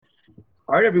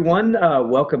All right, everyone.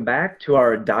 Welcome back to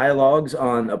our dialogues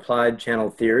on applied channel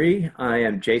theory. I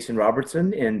am Jason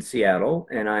Robertson in Seattle,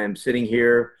 and I am sitting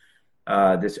here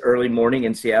this early morning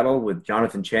in Seattle with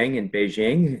Jonathan Cheng in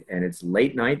Beijing, and it's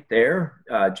late night there.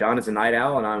 John is a night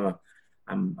owl, and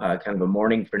I'm kind of a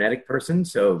morning frenetic person.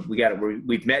 So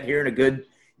we've met here in a good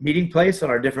meeting place on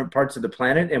our different parts of the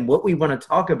planet, and what we want to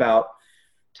talk about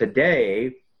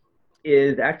today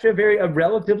is actually a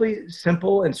relatively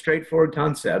simple and straightforward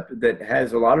concept that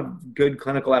has a lot of good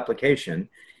clinical application.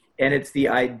 And it's the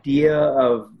idea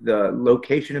of the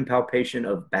location and palpation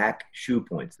of back shoe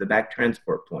points, the back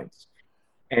transport points.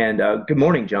 And good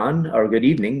morning, John, or good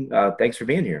evening. Thanks for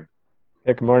being here.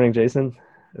 Yeah, good morning, Jason.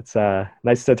 It's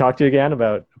nice to talk to you again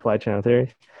about applied channel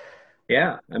theory.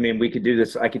 Yeah, I mean, we could do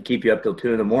this. I could keep you up till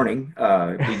 2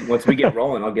 a.m. Once we get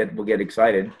rolling, we'll get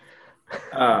excited.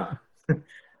 Uh,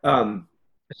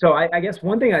 so I guess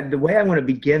the way I want to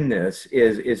begin this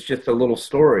is just a little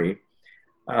story.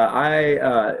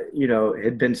 Had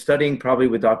been studying probably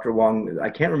with Dr. Wong. I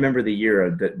can't remember the year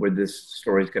where this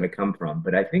story is going to come from,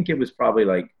 but I think it was probably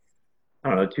like, I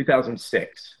don't know,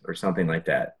 2006 or something like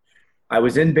that. I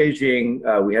was in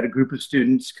Beijing. We had a group of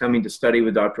students coming to study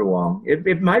with Dr. Wong.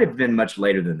 It might have been much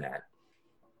later than that.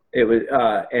 It was,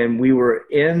 and we were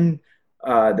in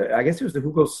I guess it was the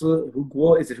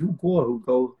Huguo. Is it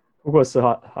Huguo?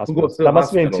 Hospital. That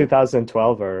must have been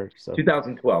 2012 or so.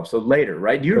 2012, so later,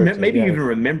 right? Do you remember? Maybe you even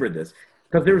remember this,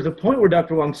 because there was a point where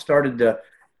Dr. Wong started to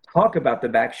talk about the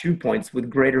back shoe points with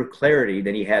greater clarity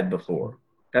than he had before.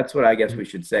 That's what I guess we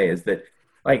should say is that,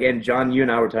 like, and John, you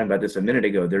and I were talking about this a minute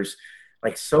ago. There's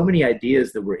like so many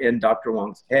ideas that were in Dr.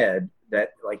 Wong's head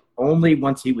that, like, only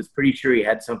once he was pretty sure he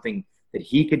had something that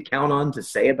he could count on to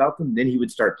say about them, then he would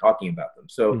start talking about them.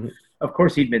 So, of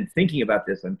course, he'd been thinking about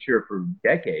this, I'm sure, for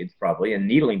decades probably, and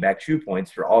needling back shoe points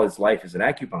for all his life as an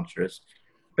acupuncturist.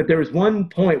 But there was one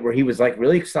point where he was like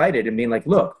really excited and being like,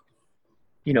 look,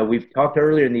 we've talked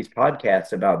earlier in these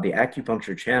podcasts about the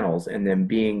acupuncture channels and them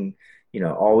being,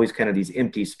 always kind of these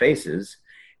empty spaces.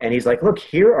 And he's like, look,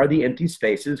 here are the empty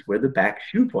spaces where the back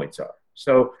shoe points are.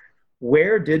 So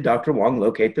where did Dr. Wong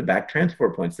locate the back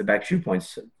transport points, the back shoe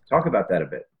points? Talk about that a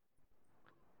bit.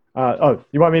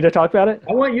 You want me to talk about it?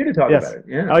 I want you to talk about it.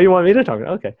 Yeah. Oh, you want me to talk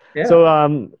about it? Okay. Yeah. So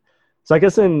I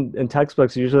guess in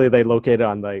textbooks, usually they locate it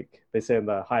on, like, they say on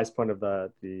the highest point of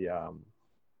the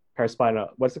paraspinal,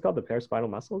 what's it called? The paraspinal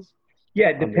muscles? Yeah,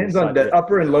 it depends on the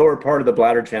upper and lower part of the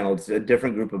bladder channel. It's a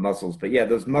different group of muscles. But yeah,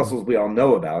 those muscles we all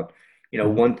know about,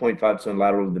 1.5 centimeter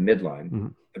lateral to the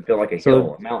midline. I feel like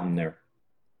a mountain there.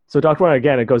 So Dr. Wong,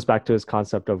 again, it goes back to his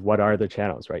concept of what are the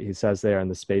channels, right? He says they are in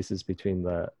the spaces between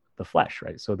the flesh,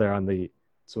 right? So they're in the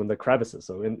crevices.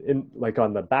 So in like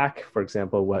on the back, for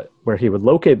example, where he would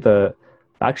locate the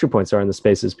back shoe points are in the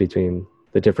spaces between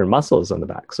the different muscles on the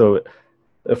back. So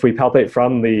if we palpate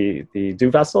from the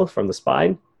dew vessel, from the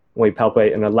spine, when we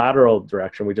palpate in a lateral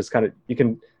direction, we just kind of, you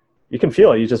can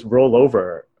feel it. You just roll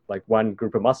over like one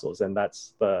group of muscles, and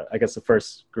that's the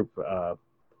first group,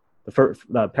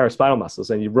 the paraspinal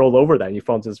muscles, and you roll over that and you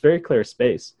fall into this very clear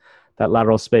space, that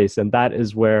lateral space. And that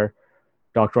is where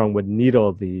Dr. Wong would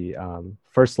needle the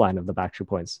first line of the back shoe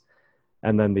points.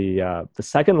 And then the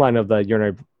second line of the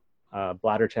urinary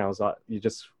bladder channels, you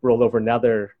just roll over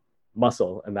another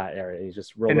muscle in that area. You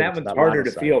just roll. And that one's harder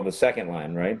to feel, the second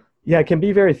line, right? Yeah, it can be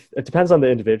it depends on the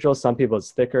individual. Some people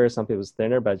it's thicker, some people it's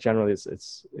thinner, but generally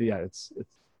it's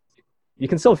you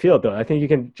can still feel it though. I think you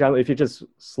can generally, if you just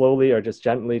slowly or just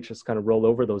gently just kind of roll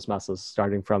over those muscles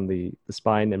starting from the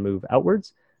spine and move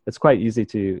outwards, it's quite easy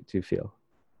to feel.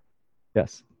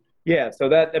 Yes. Yeah. So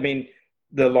that, I mean,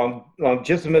 the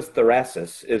longissimus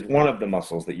thoracis is one of the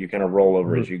muscles that you kind of roll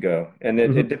over as you go. And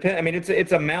it depends. I mean,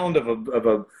 it's a mound of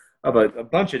a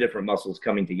bunch of different muscles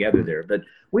coming together there, but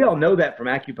we all know that from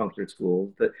acupuncture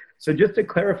school. So just to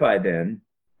clarify then,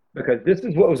 because this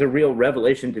is what was a real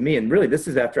revelation to me. And really, this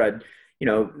is after I'd,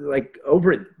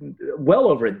 well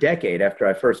over a decade after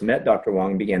I first met Dr. Wong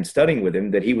and began studying with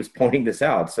him, that he was pointing this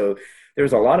out. So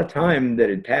there's a lot of time that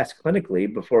had passed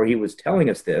clinically before he was telling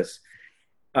us this.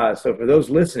 So for those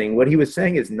listening, what he was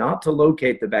saying is not to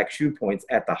locate the back shoe points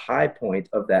at the high point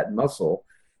of that muscle,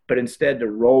 but instead to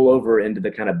roll over into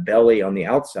the kind of belly on the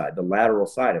outside, the lateral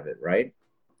side of it, right?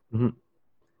 Mm-hmm.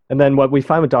 And then what we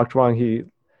find with Dr. Wong,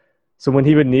 so when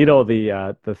he would needle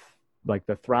the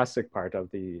thoracic part of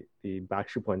the back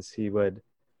shoe points, he would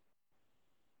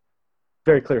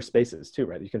very clear spaces too,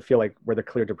 right? You can feel like where the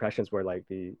clear depressions where like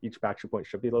each back shoe point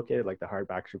should be located, like the hard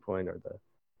back shoe point or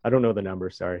I don't know the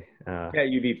number, sorry.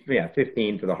 UV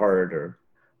 15 for the hard, or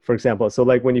for example, so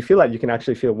like when you feel that, you can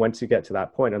actually feel once you get to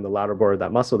that point on the lateral border of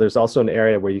that muscle, there's also an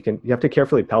area where you have to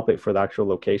carefully palpate for the actual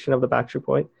location of the back shunt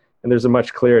point. And there's a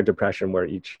much clearer depression where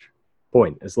each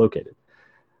point is located.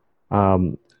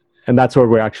 And that's where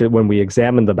we're actually, when we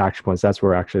examine the back shunt points, that's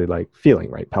where we're actually like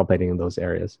feeling, right? Palpating in those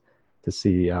areas to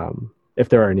see if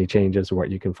there are any changes or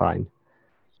what you can find.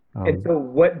 And so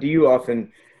what do you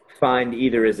often find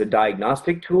either as a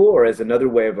diagnostic tool or as another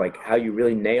way of like how you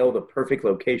really nail the perfect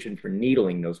location for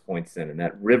needling those points in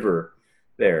that river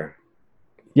there?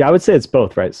 Yeah, I would say it's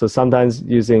both, right? So sometimes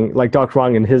using, like Dr.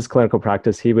 Wang in his clinical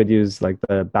practice, he would use like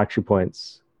the back shunt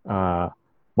points,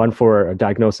 one for a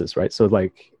diagnosis, right? So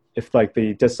like if like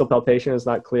the distal palpation is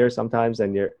not clear sometimes,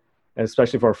 and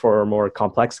especially for more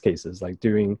complex cases, like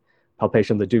doing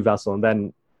palpation of the Dew vessel and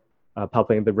then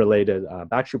palpating the related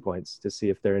back shunt points to see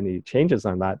if there are any changes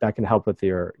on that can help with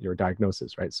your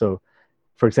diagnosis, right? So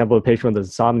for example, a patient with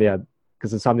insomnia,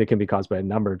 because insomnia can be caused by a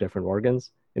number of different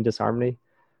organs in disharmony.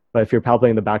 But if you're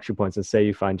palpating the back shunt points and say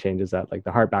you find changes at like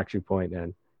the heart back shunt point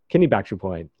and kidney back shunt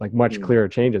point, like much clearer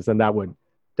changes, then that would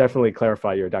definitely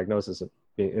clarify your diagnosis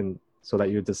so that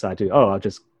you decide to, I'll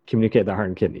just communicate the heart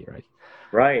and kidney,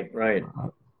 right? Right.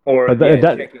 Or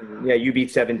checking,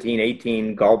 UB17,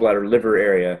 18, gallbladder, liver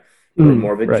area for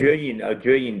more of a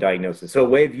Julian diagnosis. So a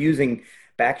way of using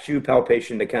back shunt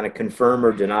palpation to kind of confirm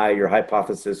or deny your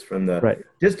hypothesis from the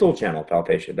distal channel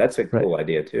palpation. That's a cool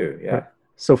idea too. Yeah. Right.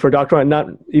 So for Dr.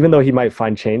 Wang, even though he might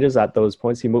find changes at those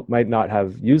points, he might not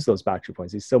have used those back shunt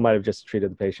points. He still might have just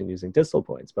treated the patient using distal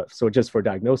points. But so just for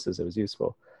diagnosis, it was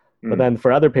useful. But then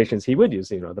for other patients, he would use,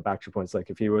 the back shunt points. Like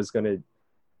if he was going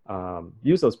to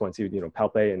use those points, he would,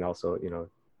 palpate and also,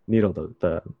 needle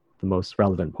the most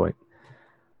relevant point.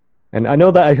 And I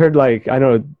know that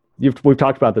we've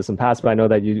talked about this in past, but I know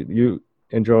that you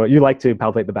like to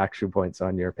palpate the back shunt points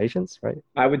on your patients, right?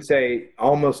 I would say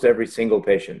almost every single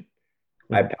patient,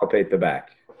 I palpate the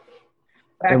back.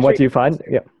 Actually, and what do you find?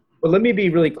 Yeah. Well, let me be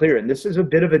really clear. And this is a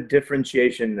bit of a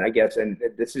differentiation, I guess. And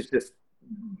this is just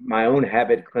my own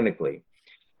habit clinically,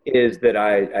 is that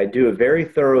I do a very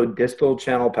thorough distal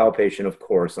channel palpation, of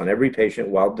course, on every patient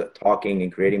while talking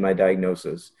and creating my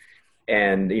diagnosis.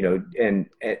 And,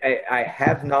 I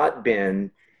have not been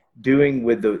doing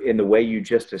in the way you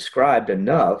just described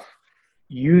enough,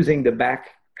 using the back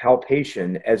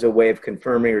palpation as a way of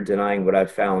confirming or denying what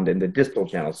I've found in the distal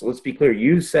channel. So let's be clear.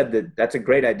 You said that that's a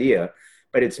great idea,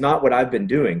 but it's not what I've been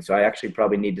doing. So I actually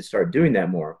probably need to start doing that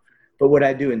more. But what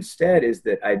I do instead is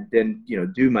that I then,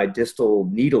 do my distal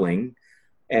needling,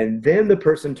 and then the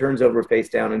person turns over face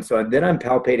down. And so then I'm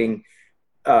palpating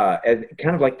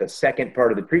kind of like the second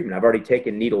part of the treatment. I've already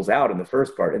taken needles out in the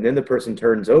first part, and then the person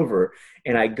turns over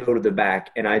and I go to the back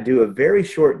and I do a very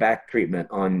short back treatment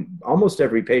on almost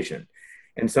every patient.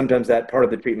 And sometimes that part of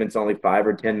the treatment's only 5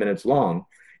 or 10 minutes long.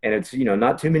 And it's,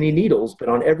 not too many needles, but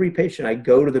on every patient, I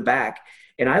go to the back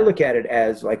and I look at it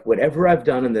as like whatever I've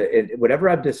done whatever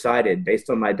I've decided based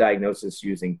on my diagnosis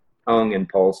using tongue and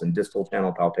pulse and distal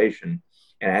channel palpation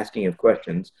and asking of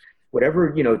questions,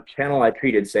 whatever, channel I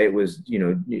treated, say it was,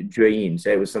 Juyin,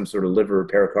 say it was some sort of liver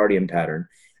pericardium pattern.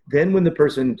 Then when the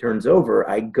person turns over,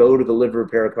 I go to the liver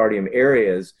pericardium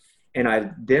areas and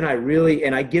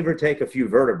I give or take a few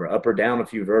vertebra, up or down a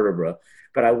few vertebra,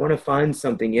 but I want to find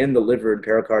something in the liver and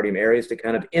pericardium areas to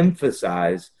kind of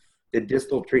emphasize the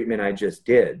distal treatment I just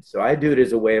did. So I do it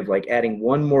as a way of like adding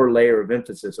one more layer of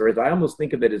emphasis, or as I almost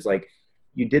think of it as like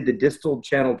you did the distal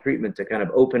channel treatment to kind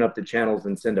of open up the channels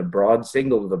and send a broad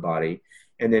signal to the body.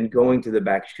 And then going to the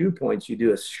back shunt points, you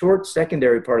do a short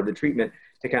secondary part of the treatment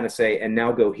to kind of say, and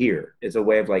now go here, as a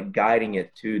way of like guiding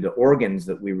it to the organs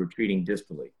that we were treating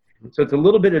distally. So it's a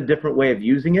little bit of a different way of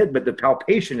using it, but the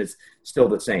palpation is still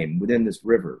the same within this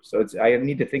river. So I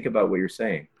need to think about what you're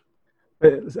saying.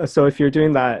 So if you're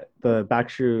doing the back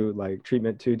shunt like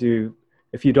treatment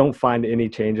if you don't find any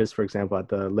changes, for example, at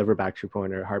the liver back shunt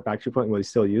point or heart back shunt point, will you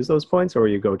still use those points, or will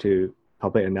you go to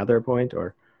palpate another point,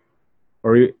 or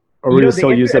will you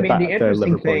still use it? The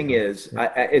interesting thing is,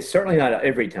 it's certainly not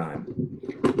every time,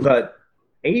 but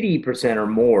 80% or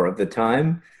more of the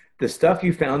time, the stuff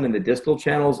you found in the distal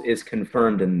channels is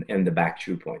confirmed in the back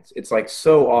shunt points. It's like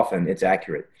so often it's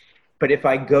accurate. But if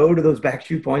I go to those back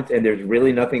shunt points and there's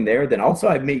really nothing there, then also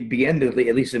I may begin to,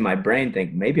 at least in my brain,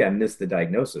 think maybe I missed the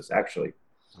diagnosis, actually.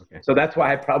 Okay. So that's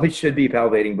why I probably should be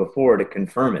palpating before to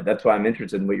confirm it. That's why I'm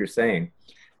interested in what you're saying.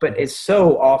 But it's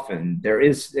so often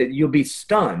you'll be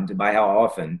stunned by how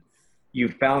often you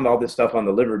found all this stuff on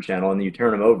the liver channel and you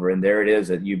turn them over and there it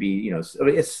is at UB,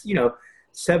 it's,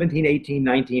 17, 18,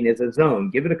 19 is a zone.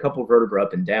 Give it a couple vertebra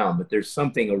up and down, but there's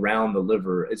something around the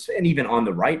liver. And even on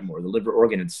the right more, the liver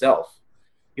organ itself,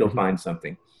 you'll find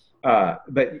something.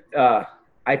 But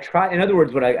I try, in other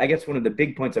words, what I guess one of the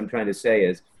big points I'm trying to say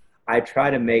is I try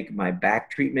to make my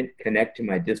back treatment connect to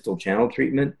my distal channel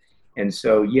treatment. And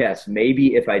so, yes,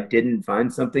 maybe if I didn't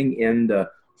find something in the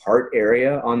heart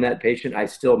area on that patient, I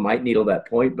still might needle that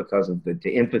point because of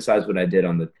to emphasize what I did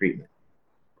on the treatment.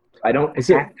 I don't have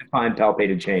to find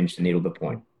palpated change to needle the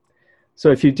point.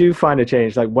 So if you do find a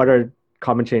change, like what are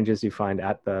common changes you find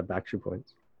at the back shu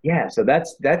points? Yeah, so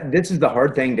this is the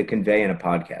hard thing to convey in a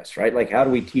podcast, right? Like how do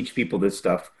we teach people this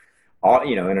stuff,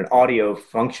 in an audio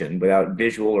function without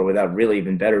visual or without really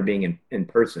even better being in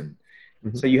person?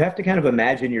 Mm-hmm. So you have to kind of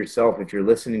imagine yourself, if you're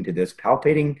listening to this,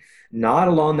 palpating not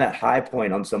along that high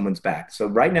point on someone's back. So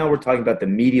right now we're talking about the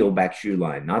medial back shu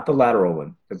line, not the lateral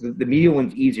one, because the medial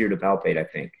one's easier to palpate, I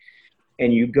think.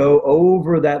 And you go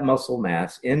over that muscle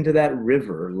mass into that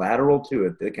river, lateral to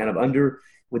it, the kind of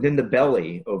within the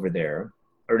belly over there,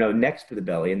 or no, next to the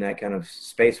belly in that kind of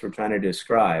space we're trying to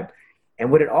describe.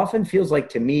 And what it often feels like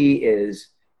to me is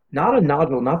not a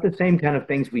nodule, not the same kind of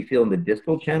things we feel in the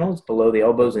distal channels below the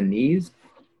elbows and knees.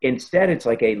 Instead, it's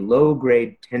like a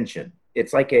low-grade tension.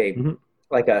 It's like it's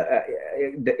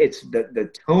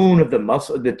the tone of the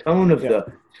muscle, the tone of the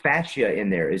fascia in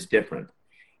there is different.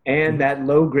 And that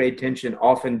low-grade tension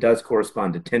often does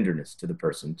correspond to tenderness to the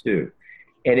person too.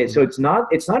 And so it's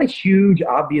not a huge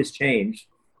obvious change.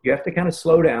 You have to kind of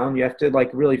slow down. You have to like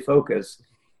really focus.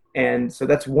 And so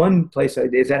that's one place.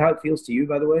 Is that how it feels to you,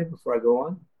 by the way, before I go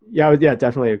on? Yeah,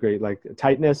 definitely agree. Like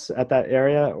tightness at that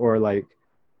area, or like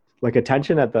a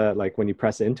tension at the, like when you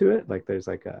press into it, like there's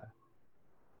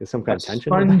some kind of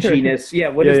tension. Sponginess. Yeah.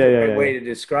 What is the right way to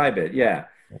describe it? Yeah.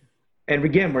 And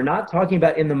again, we're not talking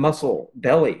about in the muscle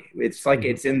belly. It's like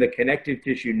it's in the connective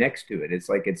tissue next to it. It's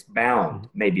like it's bound,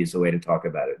 maybe is the way to talk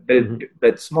about it,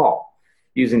 but small,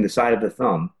 using the side of the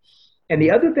thumb. And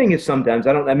the other thing is sometimes,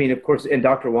 of course, and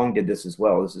Dr. Wong did this as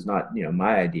well. This is not,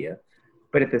 my idea.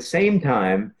 But at the same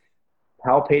time,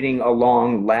 palpating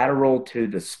along lateral to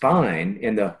the spine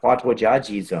in the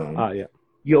Huatuojiaji zone,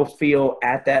 you'll feel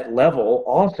at that level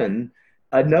often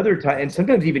another time, and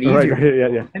sometimes even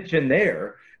easier tension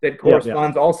there that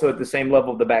corresponds also at the same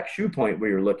level of the back shu point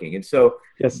where you're looking. And so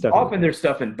often there's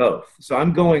stuff in both. So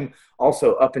I'm going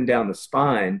also up and down the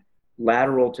spine,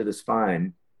 lateral to the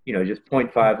spine, just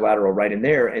 0.5 lateral right in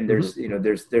there. And there's,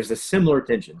 there's a similar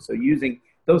tension. So using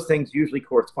those things usually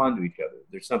correspond to each other.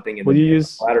 There's something in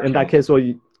in that case,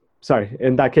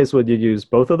 would you use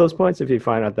both of those points if you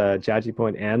find out the Jiaji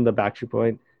point and the back shu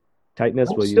point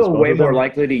tightness? I'm still way more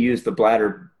likely to use the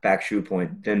bladder back shu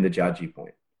point than the Jiaji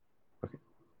point.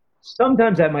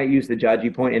 Sometimes I might use the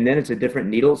Jiaji point, and then it's a different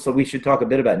needle. So we should talk a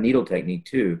bit about needle technique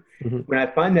too. When I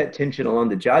find that tension along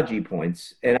the Jiaji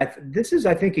points, and I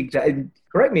think,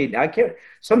 correct me, I can't.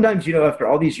 Sometimes after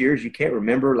all these years, you can't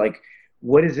remember like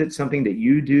what is it something that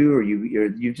you do or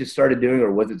you just started doing,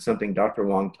 or was it something Dr.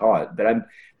 Wong taught? But I'm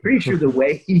pretty sure the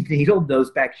way he needled those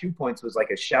back shu points was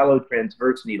like a shallow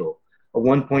transverse needle, a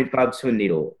 1.5 Sun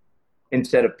needle,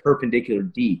 instead of perpendicular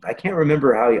deep. I can't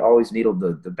remember how he always needled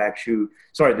the back shu.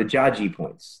 Sorry, the Jiaji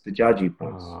points. The Jiaji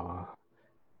points.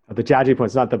 The Jiaji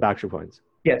points, not the back shu points.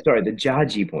 Yeah, sorry, the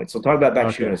Jiaji points. We'll talk about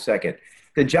back shu in a second.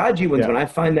 The Jiaji ones, when I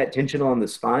find that tension on the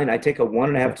spine, I take a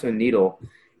 1.5 Sun needle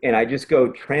and I just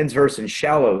go transverse and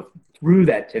shallow through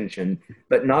that tension,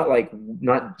 but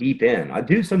not deep in. I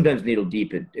do sometimes needle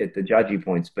deep at the Jiaji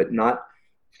points, but not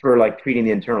for like treating the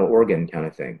internal organ kind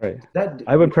of thing. Right.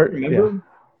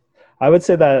 I would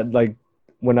say that, like,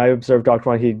 when I observed Dr.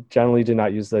 Wong, he generally did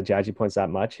not use the Jiaji points that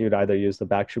much. He would either use the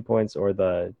back shu points or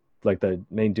the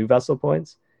main du vessel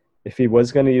points. If he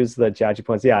was going to use the Jiaji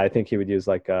points, I think he would use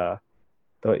like the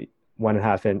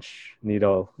 1.5 inch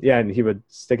needle. Yeah, and he would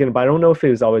stick in. But I don't know if he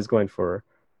was always going for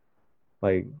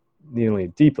like needling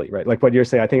deeply, right? Like what you're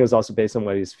saying, I think it was also based on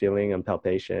what he's feeling and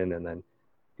palpation, and then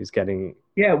he's getting.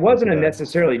 Yeah, it wasn't a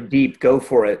necessarily deep go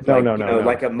for it. No.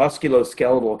 Like a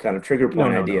musculoskeletal kind of trigger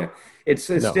point idea. No. It's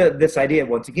still this idea,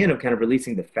 once again, of kind of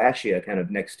releasing the fascia kind of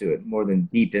next to it more than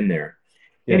deep in there.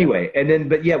 Yeah. Anyway,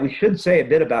 we should say a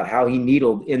bit about how he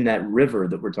needled in that river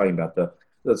that we're talking about,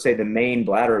 let's say the main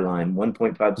bladder line,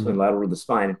 1.5 Sun lateral of the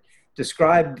spine.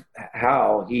 Describe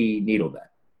how he needled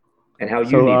that and how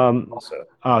you needled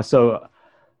also.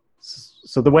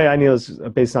 So the way I needle is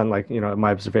based on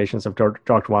my observations of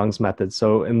Dr. Wong's method.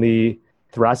 So in the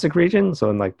thoracic region,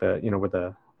 so in like where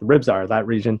the ribs are, that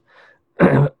region,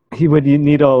 he would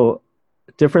needle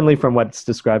differently from what's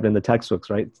described in the textbooks,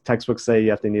 right? Textbooks say you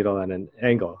have to needle at an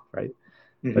angle, right?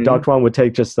 But Dr. Wong would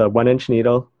take just a 1 inch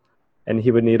needle, and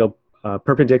he would needle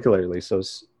perpendicularly, so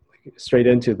straight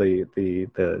into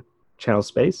the channel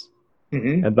space,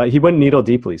 Mm-hmm. But he wouldn't needle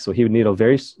deeply, so he would needle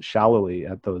very shallowly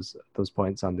at those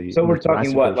points on the. So we're the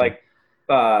talking thoracic what, region.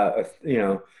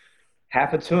 like,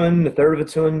 half a tun, a third of a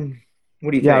tun?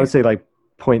 What do you Yeah, I would think? say like zero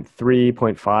point 0.3,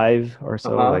 0.5 or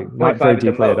so, Uh-huh. like Point not very five at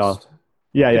the deeply at all. most,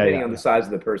 Yeah, yeah, depending yeah, on the yeah, size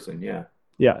of the person. Yeah.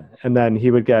 yeah. And then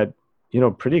he would get,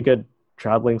 pretty good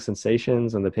traveling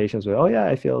sensations, and the patients would, oh yeah,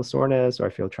 I feel soreness or I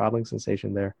feel traveling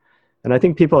sensation there. And I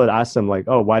think people had asked him like,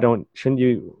 oh, why don't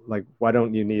you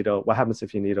needle? What happens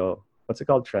if you needle? What's it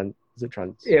called? Is it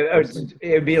transversely?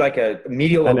 It'd be like a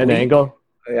medial An oblique. angle?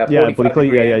 Yeah, Yeah, 45 obliquely.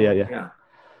 Yeah, degree yeah, yeah, angle. yeah. Yeah.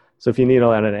 So if you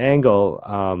needle at an angle,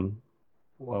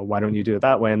 well, why don't you do it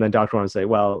that way? And then doctor would say,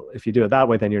 well, if you do it that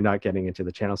way, then you're not getting into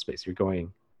the channel space. You're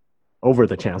going over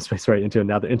the channel space, right? Into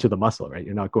the muscle, right?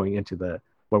 You're not going into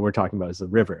what we're talking about is the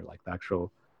river, like the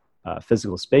actual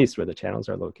physical space where the channels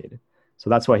are located. So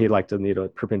that's why he liked to needle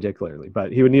it perpendicularly,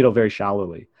 but he would needle very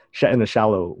shallowly, in a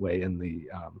shallow way in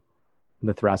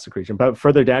the thoracic region. But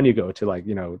further down you go to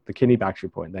the kidney back shoe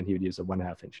point, then he would use a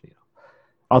 1/2 inch needle,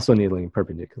 also needling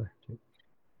perpendicular.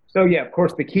 So yeah, of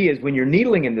course, the key is when you're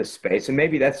needling in this space, and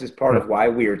maybe that's just part Yeah. of why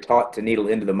we are taught to needle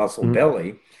into the muscle Mhm.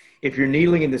 belly. If you're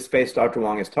needling in the space Dr.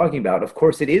 Wong is talking about, of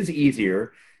course, it is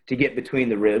easier to get between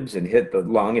the ribs and hit the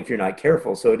lung if you're not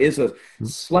careful. So it is a Mhm.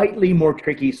 slightly more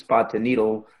tricky spot to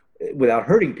needle without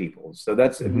hurting people. So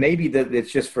that's Mhm. maybe that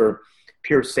it's just for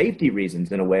pure safety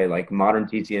reasons in a way, like modern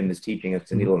TCM is teaching us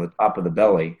to Mhm. needle on the top of the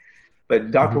belly. But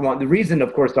Dr. Mhm. Wong, the reason,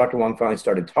 of course, Dr. Wong finally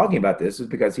started talking about this is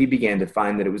because he began to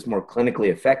find that it was more clinically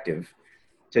effective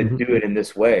to Mhm. do it in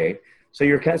this way. So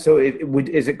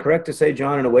is it correct to say,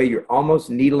 John, in a way, you're almost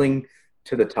needling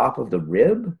to the top of the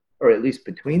rib, or at least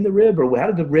between the rib, or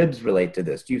how do the ribs relate to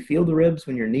this? Do you feel the ribs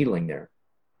when you're needling there?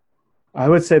 I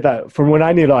would say that from when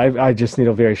I needle, I just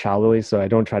needle very shallowly, so I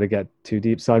don't try to get too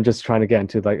deep. So I'm just trying to get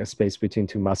into like a space between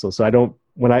two muscles. So I don't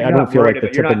I don't feel like the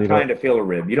You're tip of the not needle. trying to feel a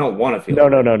rib. You don't want to feel a No,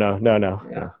 no, rib. no, no, no, no,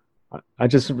 Yeah. no. I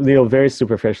just needle very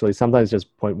superficially. Sometimes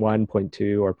just 0.1,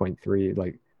 0.2, or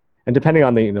 0.3, and depending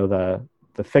on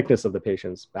the thickness of the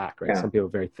patient's back, right? Yeah. Some people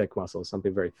have very thick muscles, some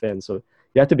people very thin. So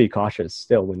you have to be cautious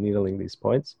still when needling these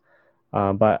points.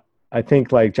 But I think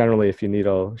generally if you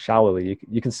needle shallowly,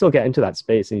 you can still get into that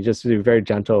space, and you just do very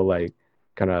gentle,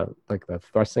 kind of like the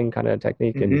thrusting kind of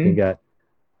technique, and you can Mm-hmm. get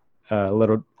a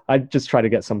little. I just try to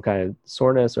get some kind of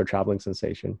soreness or traveling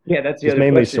sensation. Yeah, that's the Just other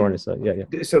mainly question. soreness. So,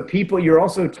 yeah. So you're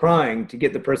also trying to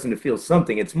get the person to feel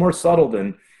something. It's more subtle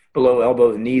than below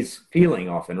elbows and knees feeling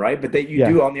often, right? But that you Yeah.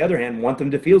 do, on the other hand, want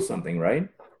them to feel something, right?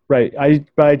 Right.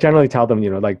 I generally tell them,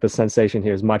 the sensation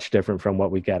here is much different from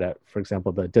what we get at, for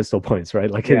example, the distal points,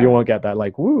 right? Like Yeah. you won't get that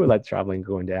woo, like traveling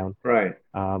going down. Right.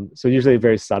 So usually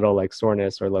very subtle, like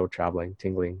soreness or low traveling,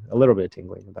 tingling, a little bit of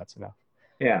tingling, and that's enough.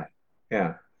 Yeah.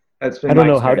 Yeah. That's I been don't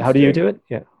my know how experience do you too. do it?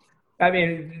 Yeah. I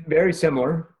mean, very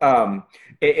similar. And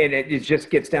it just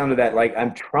gets down to that. Like,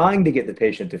 I'm trying to get the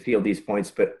patient to feel these points,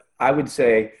 but I would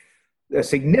say a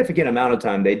significant amount of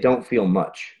time they don't feel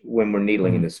much when we're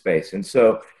needling in Mhm. this space. And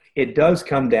so it does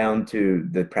come down to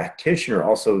the practitioner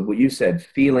also, what you said,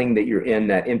 feeling that you're in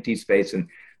that empty space. And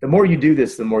the more you do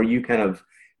this, the more you kind of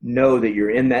know that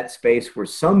you're in that space where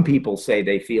some people say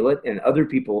they feel it, and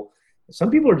some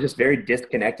people are just very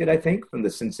disconnected, I think, from the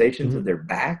sensations of Mhm. their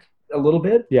back a little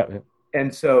bit. Yeah. Yeah.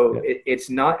 And so Yeah. it's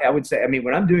not, I would say, I mean,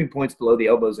 when I'm doing points below the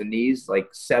elbows and knees, like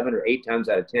 7 or 8 times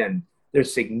out of 10,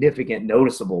 there's significant,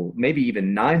 noticeable, maybe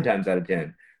even 9 times out of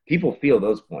 10, people feel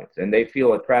those points and they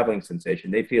feel a traveling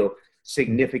sensation. They feel Mhm.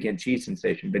 significant chi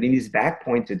sensation. But in these back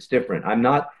points, it's different. I'm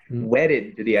not Mhm.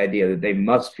 wedded to the idea that they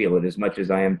must feel it as much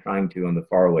as I am trying to on the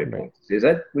faraway Right. points. Is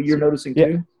that what you're So, noticing yeah.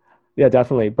 too? Yeah,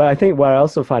 definitely. But I think what I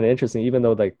also find interesting, even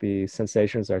though the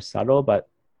sensations are subtle, but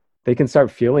they can start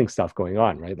feeling stuff going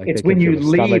on, right? Like It's they can when feel you their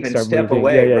leave stomach and start step moving. Yeah,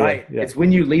 away, yeah, yeah, right? yeah, It's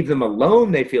when you leave them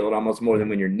alone, they feel it almost more yeah, than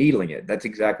when you're needling it. That's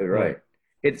exactly yeah. right.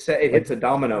 It Like hits a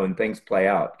domino and things play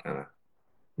out, kind of.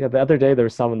 yeah, the other day there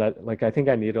was someone that I think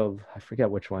I needled, I forget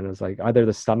which one. It was like either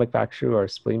the stomach back shoe or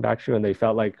spleen back shoe, and they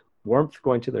felt like warmth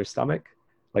going to their stomach.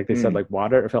 Like they said, Mm. like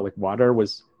water. It felt like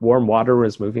warm water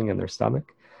was moving in their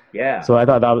stomach. Yeah. So I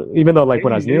thought even though Maybe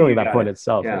when I you was knew needling you that got point it.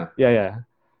 itself, Yeah. yeah, yeah.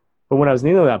 But when I was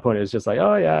needling that point, it was just like,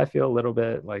 oh yeah, I feel a little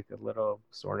bit like a little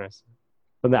soreness.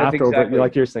 But then That's after exactly.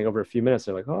 like you're saying, over a few minutes,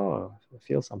 they're like, oh, I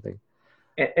feel something.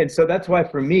 And so that's why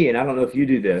for me, and I don't know if you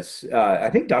do this, I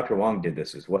think Dr. Wong did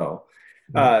this as well.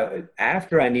 Mhm.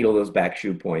 After I needle those back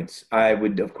shoe points, I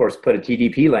would, of course, put a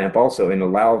TDP lamp also and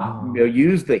Oh.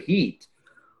 use the heat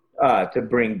to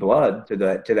bring blood to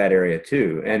that area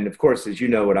too. And of course, as you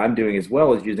know, what I'm doing as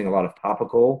well is using a lot of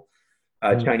topical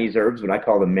Mhm. Chinese herbs, what I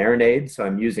call the marinade. So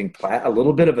I'm using a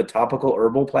little bit of a topical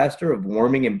herbal plaster of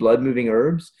warming and blood moving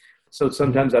herbs So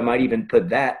sometimes I might even put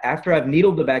that after I've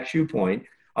needled the back shoe point.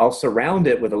 I'll surround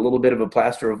it with a little bit of a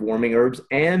plaster of warming herbs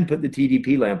and put the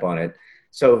TDP lamp on it.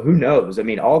 So who knows? I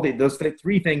mean, those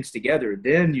three things together,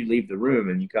 then you leave the room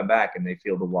and you come back and they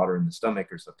feel the water in the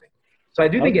stomach or something. So I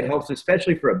do think it helps,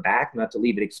 especially for a back, not to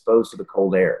leave it exposed to the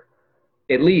cold air.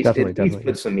 At least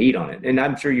put some heat on it. And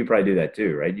I'm sure you probably do that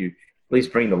too, right? You at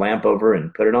least bring the lamp over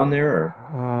and put it on there?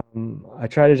 Or? I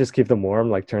try to just keep them warm,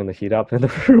 like turn the heat up in the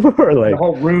room, or like the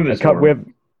whole room is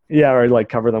warm. Or like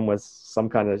cover them with some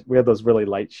kind of. We have those really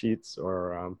light sheets,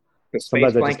 or the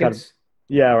space blankets.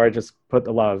 Or I just put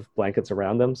a lot of blankets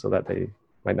around them so that they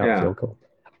might not feel cold.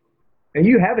 And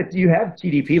you have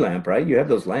TDP lamp, right? You have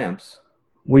those lamps.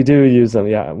 We do use them,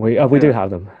 yeah. We do have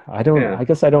them. I don't. I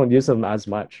guess I don't use them as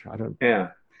much. I don't.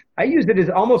 Yeah. I use it as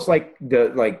almost like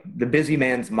the busy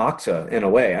man's moxa in a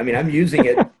way. I mean, I'm using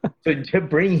it to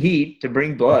bring heat, to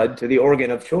bring blood to the organ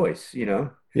of choice, you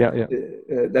know? Yeah.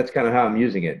 That's kind of how I'm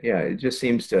using it. Yeah. It just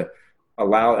seems to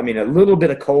allow, I mean, a little bit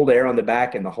of cold air on the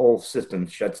back and the whole system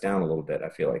shuts down a little bit, I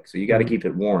feel like. So you got to keep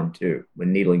it warm too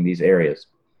when needling these areas.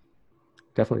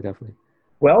 Definitely.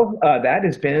 Well, that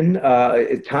has been,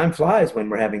 time flies when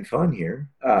we're having fun here.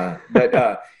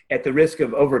 But at the risk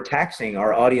of overtaxing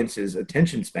our audience's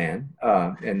attention span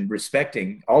and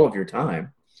respecting all of your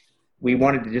time, we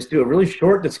wanted to just do a really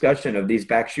short discussion of these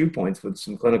back shoe points with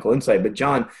some clinical insight. But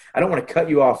John, I don't want to cut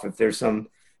you off if there's some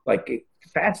like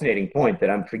fascinating point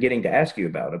that I'm forgetting to ask you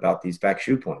about these back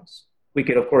shoe points. We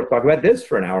could, of course, talk about this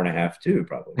for an hour and a half too,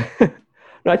 probably.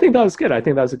 No, I think that was good. I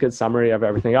think that was a good summary of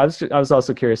everything. I was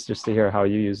also curious just to hear how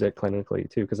you use it clinically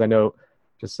too, because I know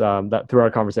just that through our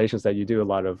conversations that you do a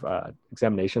lot of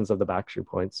examinations of the back shoe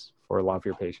points for a lot of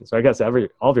your patients. So I guess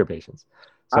all of your patients.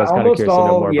 So I was kind of curious to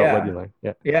know more about what you learned.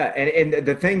 Yeah.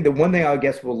 And the one thing I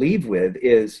guess we'll leave with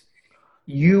is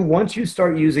once you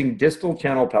start using distal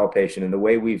channel palpation in the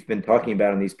way we've been talking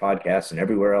about in these podcasts and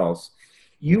everywhere else,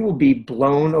 you will be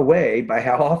blown away by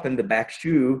how often the back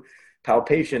shoe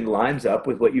palpation lines up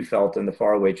with what you felt in the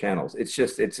faraway channels. It's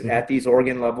at these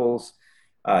organ levels,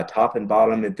 top and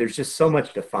bottom. There's just so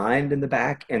much defined in the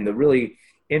back, and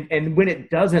and when it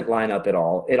doesn't line up at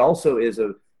all, it also is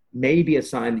maybe a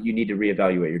sign that you need to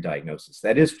reevaluate your diagnosis.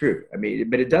 That is true. I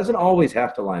mean, but it doesn't always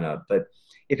have to line up. But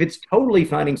if it's totally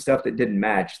finding stuff that didn't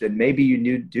match, then maybe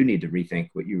you do need to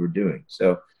rethink what you were doing.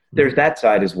 So there's that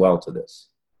side as well to this.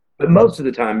 But most of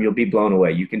the time, you'll be blown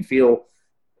away. You can feel,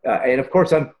 and of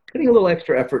course, I'm putting a little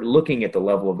extra effort looking at the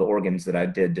level of the organs that I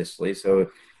did distally. So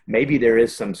maybe there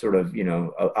is some sort of,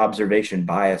 observation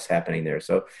bias happening there.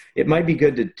 So it might be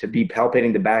good to be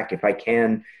palpating the back if I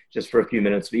can, just for a few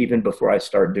minutes, even before I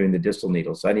start doing the distal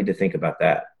needles. So I need to think about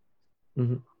that.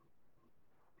 Mm-hmm.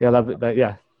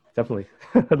 Yeah, definitely.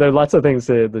 There are lots of things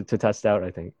to test out,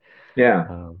 I think.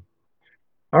 Yeah.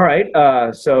 All right.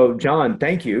 So John,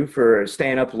 thank you for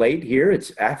staying up late here.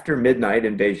 It's after midnight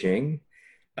in Beijing.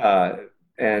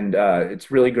 And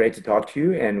it's really great to talk to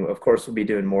you. And of course, we'll be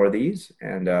doing more of these.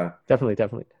 And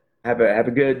definitely. Have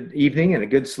a good evening and a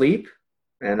good sleep.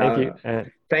 And thank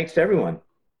you. Thanks to everyone.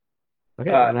 Okay.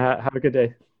 And have a good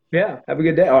day. Yeah. Have a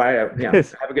good day. All right. Yeah.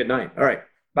 Have a good night. All right.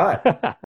 Bye.